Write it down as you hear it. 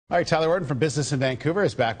All right, Tyler Orton from Business in Vancouver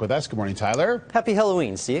is back with us. Good morning, Tyler. Happy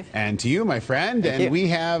Halloween, Steve. And to you, my friend. Thank you. We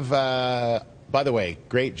have, by the way,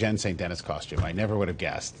 great Jen St. Dennis costume. I never would have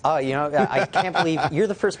guessed. Oh, I can't believe you're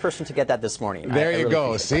the first person to get that this morning. There you really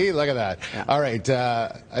go. See, look at that. Yeah. All right.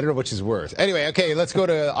 I don't know which is worse. Anyway, okay, let's go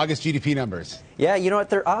to August GDP numbers. Yeah, you know what?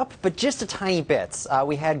 They're up, but just a tiny bit.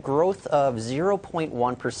 We had growth of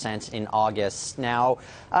 0.1% in August. Now,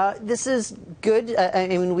 this is good. I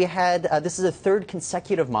mean, we had this is the third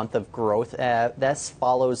consecutive month of growth. This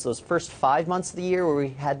follows those first 5 months of the year where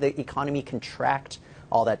we had the economy contract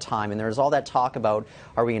all that time. And there's all that talk about,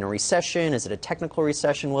 are we in a recession? Is it a technical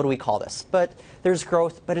recession? What do we call this? But there's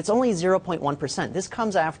growth, but it's only 0.1%. This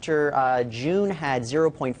comes after June had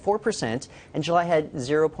 0.4% and July had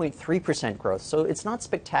 0.3% growth. So it's not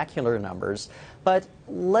spectacular numbers. But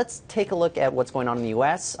let's take a look at what's going on in the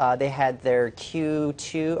U.S. They had their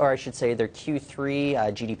Q2, or I should say their Q3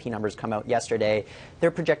 GDP numbers come out yesterday.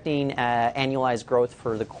 They're projecting annualized growth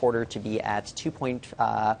for the quarter to be at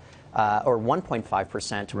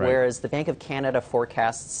 1.5%, right, whereas the Bank of Canada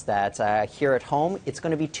forecasts that here at home, it's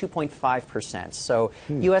going to be 2.5%. So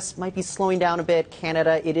U.S. might be slowing down a bit.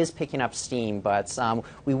 Canada, it is picking up steam, but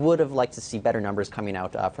we would have liked to see better numbers coming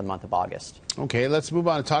out for the month of August. Okay, let's move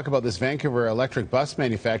on and talk about this Vancouver electric bus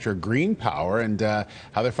manufacturer, GreenPower, and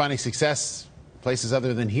how they're finding success places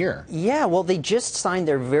other than here. Yeah, well, they just signed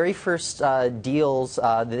their very first deals.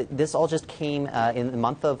 This all just came in the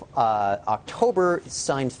month of October.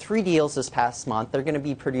 Signed 3 deals this past month. They're going to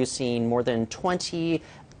be producing more than 20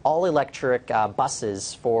 all-electric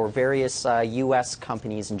buses for various U.S.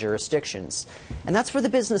 companies and jurisdictions. And that's where the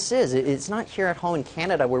business is. It's not here at home in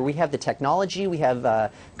Canada where we have the technology. We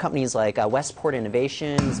have companies like Westport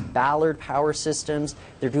Innovations, Ballard Power Systems.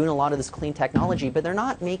 They're doing a lot of this clean technology, but they're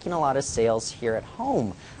not making a lot of sales here at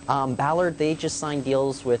home. Ballard, they just signed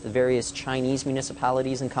deals with various Chinese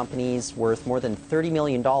municipalities and companies worth more than $30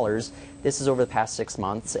 million. This is over the past 6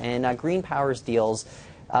 months. And GreenPower's deals,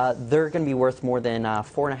 they're going to be worth more than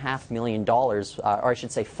 $4.5 million, or I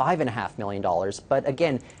should say $5.5 million. But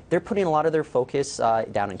again, they're putting a lot of their focus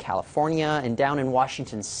down in California and down in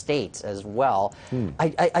Washington State as well.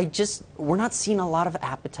 We're not seeing a lot of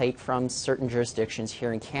appetite from certain jurisdictions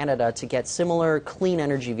here in Canada to get similar clean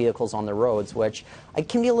energy vehicles on the roads, which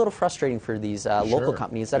can be a little frustrating for these local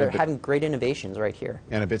companies that are having great innovations right here.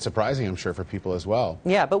 And a bit surprising, I'm sure, for people as well.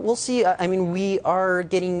 Yeah, but we'll see. I mean, we are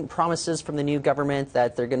getting promises from the new government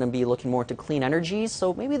that they're going to be looking more to clean energy,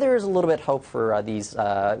 so maybe there is a little bit of hope for these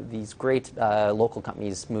great local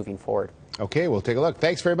companies moving forward. Okay, we'll take a look.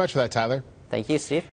 Thanks very much for that, Tyler. Thank you, Steve.